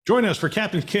Join us for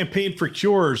Captain's Campaign for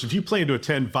Cures. If you plan to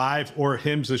attend Vive or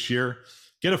HIMSS this year,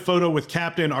 get a photo with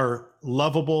Captain, our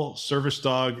lovable service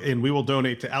dog, and we will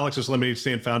donate to Alex's Lemonade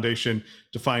Stand Foundation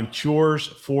to find cures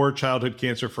for childhood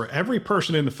cancer. For every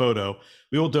person in the photo,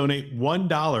 we will donate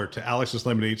 $1 to Alex's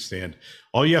Lemonade Stand.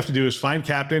 All you have to do is find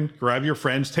Captain, grab your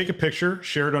friends, take a picture,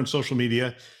 share it on social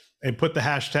media, and put the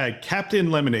hashtag Captain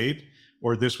Lemonade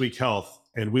or This Week Health,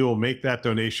 and we will make that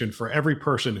donation for every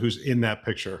person who's in that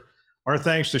picture. Our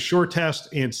thanks to SureTest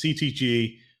and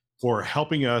CTG for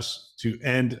helping us to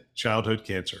end childhood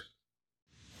cancer.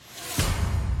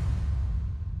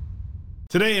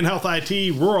 Today in Health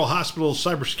IT, Rural Hospital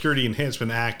Cybersecurity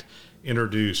Enhancement Act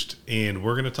introduced, and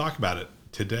we're going to talk about it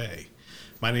today.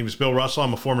 My name is Bill Russell.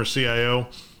 I'm a former CIO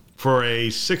for a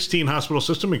 16-hospital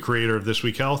system and creator of This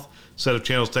Week Health, set of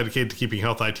channels dedicated to keeping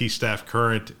health IT staff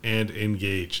current and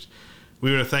engaged.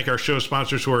 We want to thank our show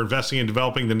sponsors who are investing in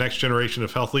developing the next generation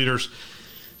of health leaders,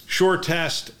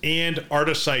 SureTest and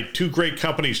Artisight, two great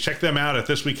companies. Check them out at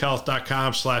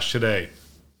thisweekhealth.com/today.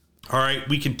 All right,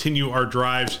 we continue our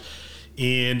drives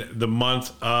in the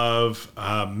month of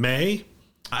May.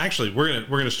 Actually, we're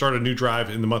gonna start a new drive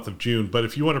in the month of June. But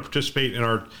if you want to participate in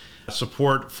our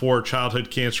support for childhood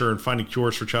cancer and finding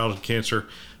cures for childhood cancer,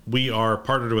 we are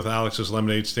partnered with Alex's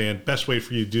Lemonade Stand. Best way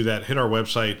for you to do that: hit our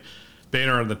website,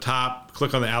 banner on the top,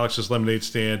 click on the Alex's Lemonade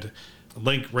Stand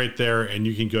link right there, and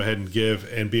you can go ahead and give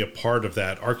and be a part of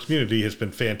that. Our community has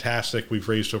been fantastic. We've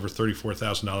raised over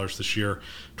 $34,000 this year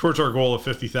towards our goal of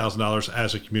 $50,000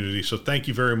 as a community. So thank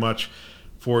you very much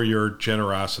for your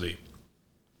generosity.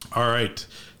 All right.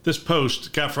 This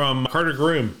post got from Carter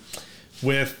Groom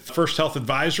with First Health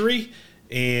Advisory,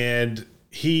 and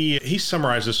he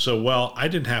summarizes so well, I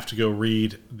didn't have to go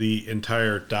read the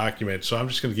entire document. So I'm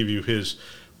just going to give you his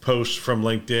post from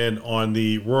LinkedIn on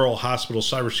the Rural Hospital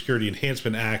Cybersecurity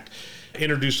Enhancement Act,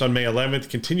 introduced on May 11th.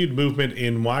 Continued movement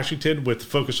in Washington with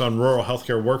focus on rural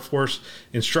healthcare workforce,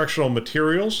 instructional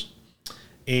materials,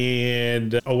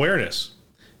 and awareness.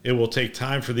 It will take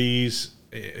time for these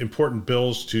important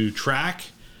bills to track,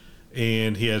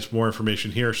 and he has more information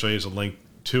here, so he has a link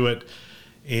to it.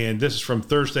 And this is from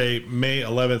Thursday, May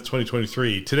 11th,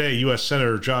 2023. Today, U.S.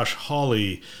 Senator Josh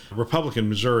Hawley, Republican,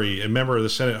 Missouri, a member of the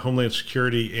Senate Homeland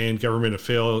Security and Government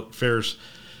Affairs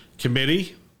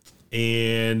Committee,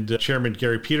 and Chairman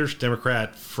Gary Peters,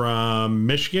 Democrat from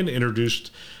Michigan,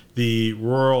 introduced the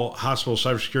Rural Hospital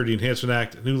Cybersecurity Enhancement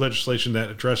Act, new legislation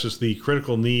that addresses the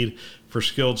critical need for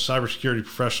skilled cybersecurity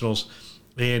professionals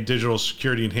and digital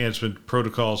security enhancement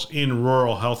protocols in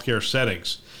rural healthcare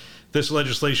settings. This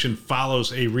legislation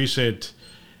follows a recent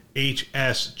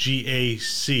HSGAC,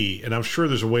 and I'm sure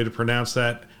there's a way to pronounce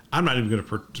that. I'm not even going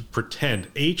to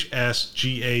pretend.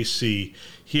 HSGAC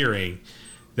hearing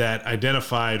that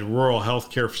identified rural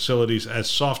healthcare facilities as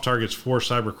soft targets for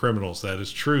cyber criminals. That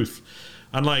is truth.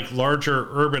 Unlike larger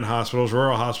urban hospitals,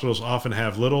 rural hospitals often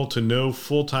have little to no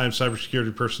full-time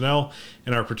cybersecurity personnel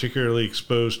and are particularly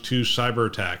exposed to cyber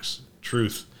attacks.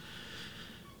 Truth.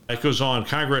 It goes on.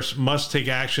 Congress must take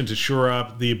action to shore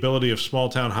up the ability of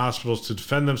small-town hospitals to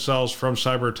defend themselves from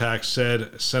cyber attacks,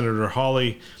 said Senator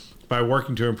Hawley. By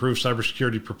working to improve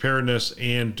cybersecurity preparedness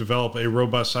and develop a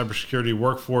robust cybersecurity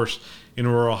workforce in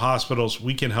rural hospitals,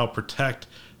 we can help protect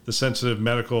the sensitive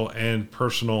medical and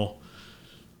personal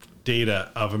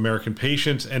data of American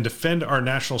patients and defend our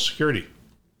national security.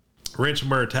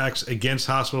 Ransomware attacks against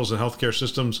hospitals and healthcare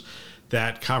systems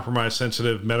that compromise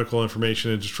sensitive medical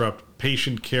information and disrupt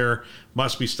patient care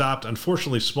must be stopped.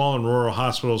 Unfortunately, small and rural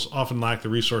hospitals often lack the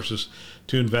resources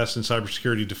to invest in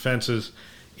cybersecurity defenses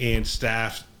and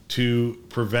staff to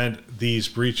prevent these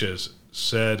breaches,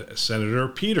 said Senator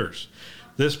Peters.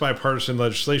 This bipartisan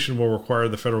legislation will require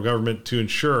the federal government to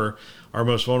ensure our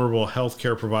most vulnerable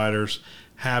healthcare providers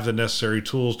have the necessary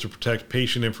tools to protect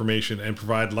patient information and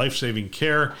provide life-saving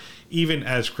care, even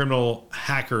as criminal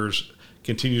hackers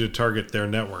continue to target their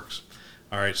networks.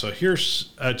 All right, so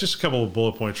here's just a couple of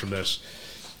bullet points from this.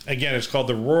 Again, it's called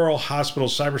the Rural Hospital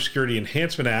Cybersecurity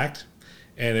Enhancement Act,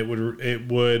 and it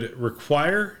would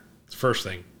require, first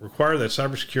thing, require that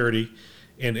Cybersecurity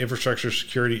and Infrastructure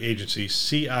Security Agency,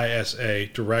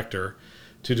 CISA, director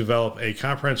to develop a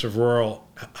comprehensive rural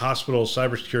hospital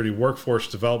cybersecurity workforce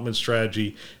development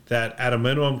strategy that, at a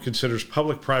minimum, considers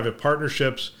public-private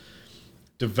partnerships,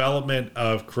 development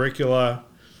of curricula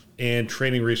and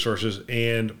training resources,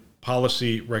 and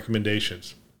policy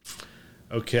recommendations.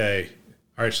 Okay.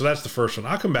 All right, so that's the first one.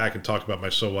 I'll come back and talk about my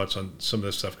so what's on some of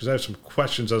this stuff because I have some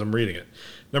questions as I'm reading it.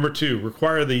 Number 2,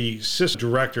 require the system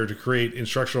director to create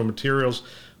instructional materials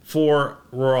for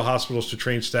rural hospitals to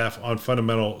train staff on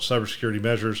fundamental cybersecurity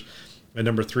measures. And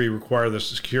number 3, require the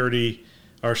security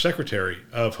our Secretary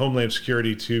of Homeland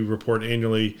Security to report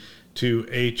annually to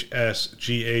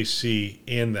HSGAC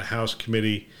and the House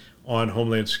Committee on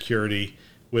Homeland Security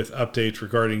with updates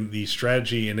regarding the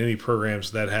strategy and any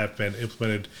programs that have been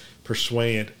implemented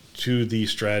pursuant to the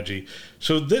strategy.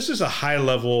 So this is a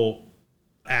high-level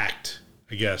act,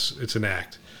 I guess. It's an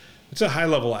act. It's a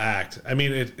high-level act. I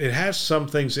mean, it has some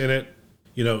things in it.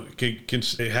 You know,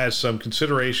 it has some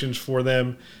considerations for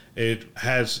them. It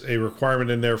has a requirement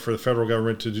in there for the federal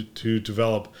government to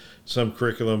develop some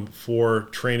curriculum for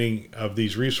training of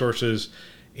these resources,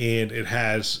 and it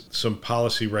has some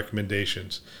policy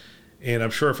recommendations. And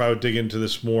I'm sure if I would dig into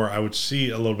this more, I would see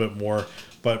a little bit more.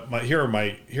 But here are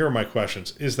my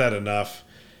questions. Is that enough?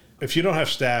 If you don't have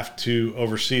staff to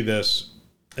oversee this,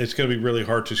 it's going to be really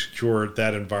hard to secure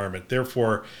that environment.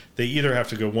 Therefore, they either have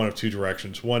to go one of two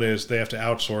directions. One is they have to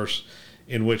outsource,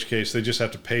 in which case they just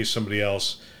have to pay somebody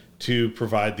else to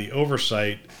provide the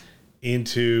oversight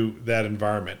into that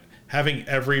environment. Having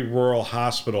every rural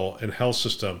hospital and health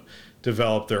system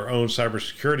develop their own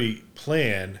cybersecurity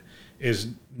plan is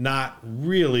not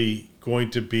really going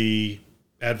to be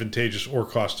advantageous or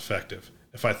cost effective,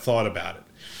 if I thought about it.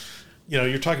 You know,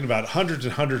 you're talking about hundreds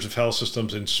and hundreds of health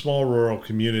systems in small rural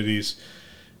communities.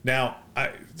 Now,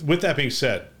 with that being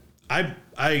said, I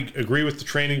agree with the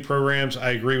training programs. I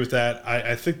agree with that.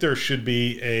 I think there should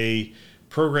be a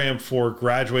program for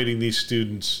graduating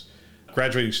students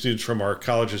from our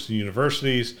colleges and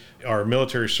universities, our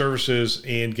military services,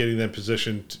 and getting them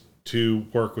positioned to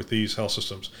work with these health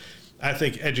systems. I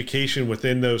think education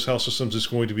within those health systems is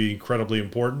going to be incredibly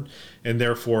important, and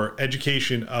therefore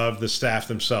education of the staff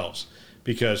themselves,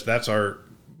 because that's our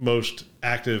most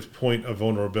active point of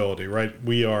vulnerability, right?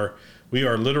 We are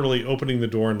literally opening the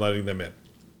door and letting them in.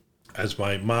 As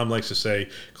my mom likes to say,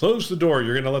 close the door,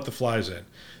 you're going to let the flies in.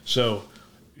 So,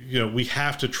 you know, we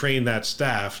have to train that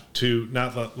staff to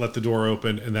not let the door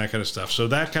open and that kind of stuff. So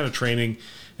that kind of training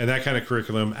and that kind of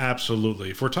curriculum, absolutely.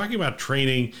 If we're talking about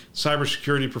training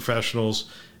cybersecurity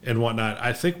professionals and whatnot,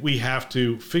 I think we have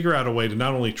to figure out a way to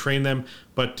not only train them,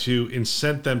 but to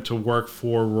incent them to work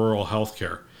for rural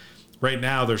healthcare. Right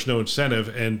now, there's no incentive,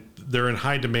 and they're in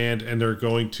high demand, and they're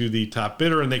going to the top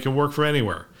bidder, and they can work from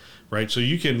anywhere, right? So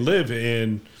you can live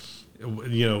in,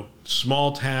 you know,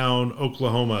 small town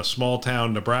Oklahoma, small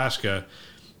town Nebraska,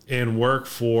 and work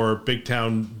for big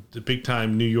time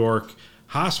New York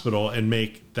hospital and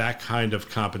make that kind of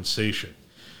compensation.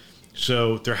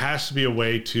 So there has to be a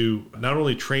way to not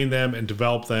only train them and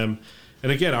develop them.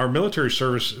 And again, our military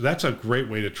service, that's a great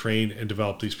way to train and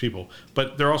develop these people.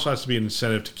 But there also has to be an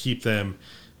incentive to keep them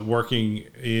working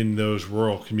in those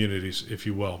rural communities, if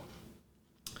you will.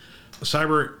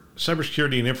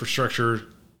 Cybersecurity and Infrastructure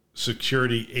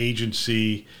Security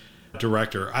Agency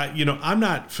Director. I'm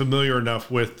not familiar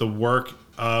enough with the work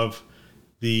of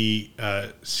the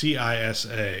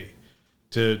CISA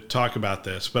to talk about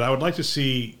this, but I would like to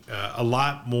see a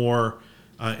lot more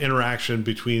interaction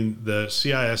between the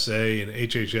CISA and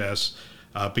HHS,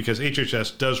 because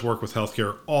HHS does work with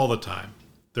healthcare all the time.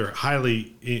 They're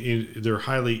highly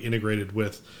integrated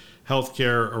with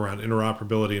healthcare around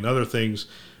interoperability and other things,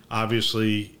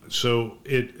 obviously. So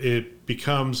it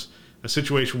becomes a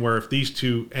situation where if these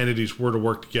two entities were to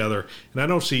work together, and I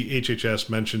don't see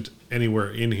HHS mentioned anywhere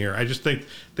in here, I just think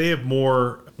they have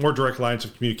more direct lines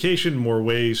of communication, more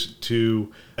ways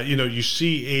to, you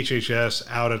see HHS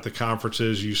out at the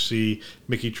conferences, you see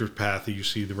Mickey Tripathi, you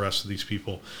see the rest of these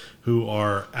people who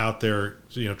are out there,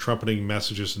 trumpeting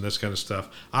messages and this kind of stuff.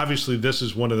 Obviously, this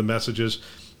is one of the messages,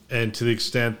 and to the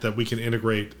extent that we can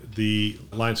integrate the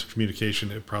lines of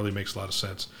communication, it probably makes a lot of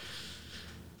sense.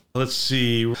 Let's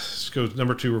see. Let's go.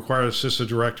 Number 2, require the CISA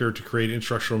director to create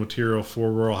instructional material for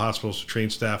rural hospitals to train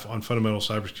staff on fundamental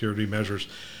cybersecurity measures.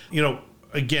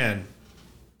 Again,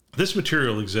 this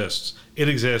material exists. It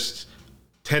exists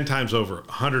 10 times over,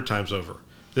 100 times over.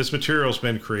 This material has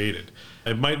been created.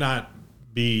 It might not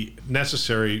be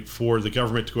necessary for the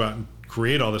government to go out and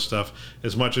create all this stuff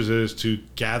as much as it is to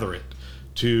gather it,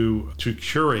 to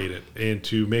curate it, and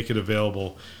to make it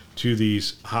available to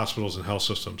these hospitals and health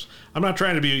systems. I'm not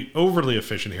trying to be overly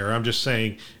efficient here. I'm just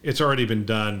saying it's already been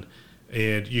done,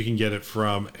 and you can get it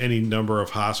from any number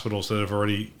of hospitals that have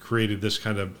already created this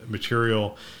kind of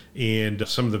material. And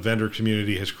some of the vendor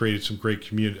community has created some great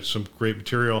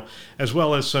material, as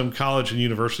well as some college and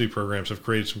university programs have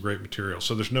created some great material.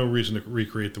 So there's no reason to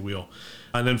recreate the wheel.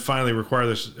 And then finally, require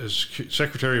the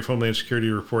Secretary of Homeland Security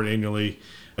to report annually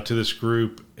to this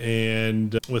group,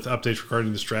 and with updates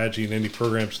regarding the strategy and any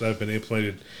programs that have been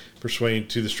implemented pursuant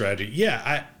to the strategy.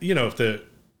 Yeah,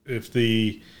 if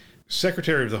the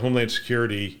Secretary of the Homeland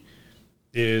Security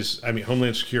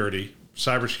Homeland Security,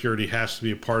 cybersecurity has to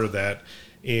be a part of that,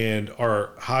 and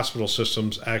our hospital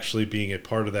systems actually being a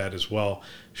part of that as well.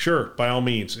 Sure, by all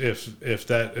means, if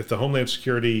the Homeland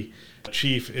Security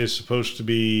chief is supposed to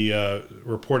be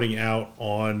reporting out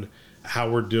on how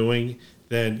we're doing,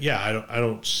 then yeah, I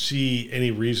don't see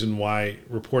any reason why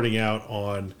reporting out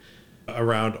on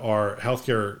around our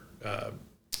healthcare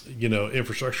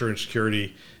infrastructure and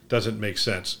security doesn't make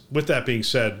sense. With that being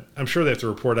said, I'm sure they have to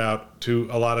report out to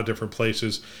a lot of different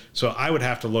places. So I would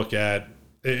have to look at,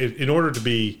 in order to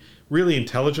be really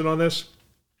intelligent on this,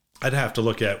 I'd have to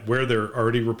look at where they're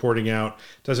already reporting out.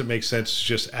 Doesn't make sense to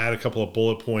just add a couple of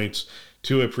bullet points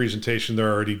to a presentation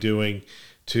they're already doing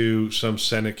to some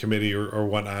Senate committee or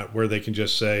whatnot, where they can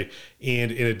just say,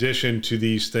 and in addition to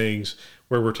these things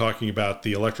where we're talking about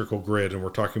the electrical grid and we're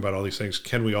talking about all these things,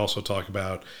 can we also talk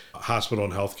about hospital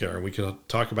and healthcare? And we can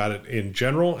talk about it in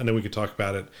general, and then we can talk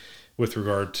about it with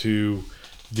regard to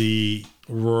the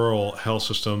rural health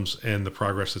systems and the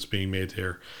progress that's being made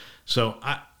there. So,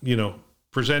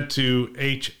 present to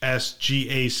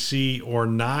HSGAC or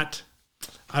not,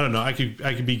 I don't know. I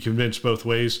could be convinced both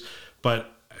ways, but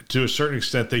to a certain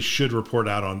extent, they should report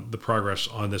out on the progress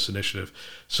on this initiative.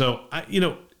 So,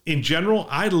 in general,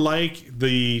 I like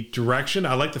the direction.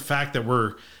 I like the fact that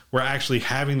we're actually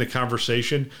having the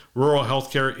conversation. Rural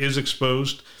healthcare is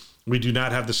exposed. We do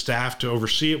not have the staff to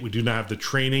oversee it. We do not have the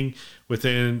training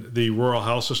within the rural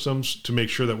health systems to make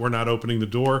sure that we're not opening the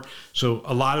door. So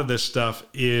a lot of this stuff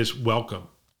is welcome,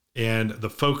 and the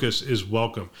focus is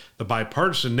welcome. The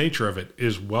bipartisan nature of it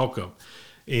is welcome.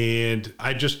 And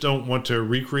I just don't want to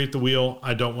recreate the wheel.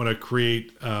 I don't want to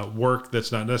create work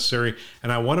that's not necessary.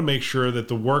 And I want to make sure that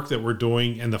the work that we're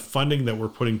doing and the funding that we're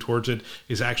putting towards it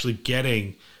is actually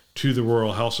getting to the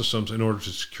rural health systems in order to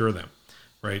secure them,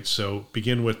 right? So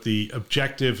begin with the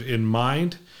objective in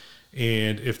mind.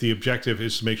 And if the objective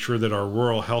is to make sure that our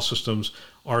rural health systems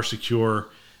are secure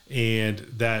and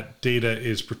that data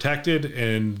is protected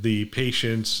and the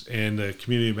patients and the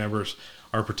community members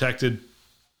are protected,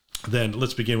 then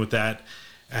let's begin with that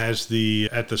as the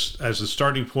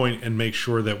starting point and make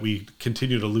sure that we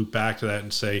continue to loop back to that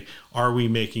and say, are we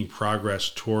making progress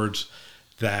towards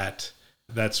that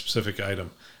specific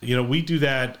item? We do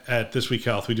that at This Week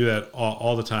Health. We do that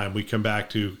all the time. We come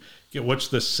back to what's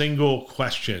the single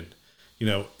question?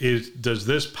 Does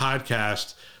this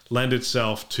podcast lend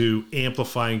itself to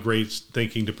amplifying great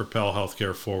thinking to propel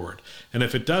healthcare forward? And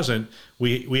if it doesn't,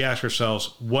 we ask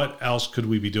ourselves, what else could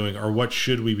we be doing, or what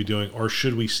should we be doing, or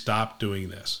should we stop doing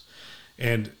this?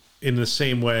 And in the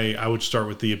same way, I would start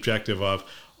with the objective of,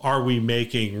 are we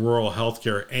making rural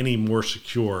healthcare any more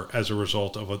secure as a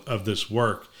result of this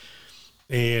work?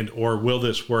 Or will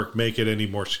this work make it any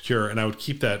more secure? And I would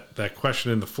keep that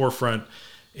question in the forefront.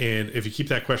 And if you keep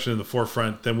that question in the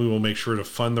forefront, then we will make sure to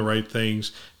fund the right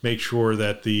things, make sure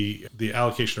that the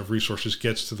allocation of resources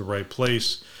gets to the right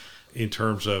place in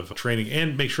terms of training,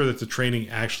 and make sure that the training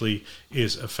actually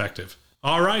is effective.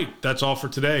 All right, that's all for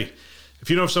today. If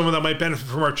you know of someone that might benefit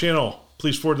from our channel,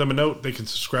 please forward them a note. They can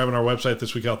subscribe on our website,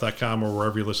 thisweekhealth.com, or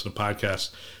wherever you listen to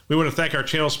podcasts. We want to thank our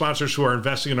channel sponsors who are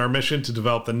investing in our mission to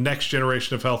develop the next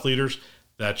generation of health leaders.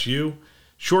 That's you.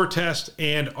 SureTest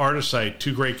and Artisight,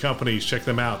 two great companies. Check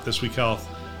them out,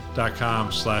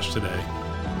 thisweekhealth.com/today.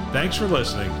 Thanks for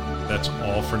listening. That's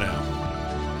all for now.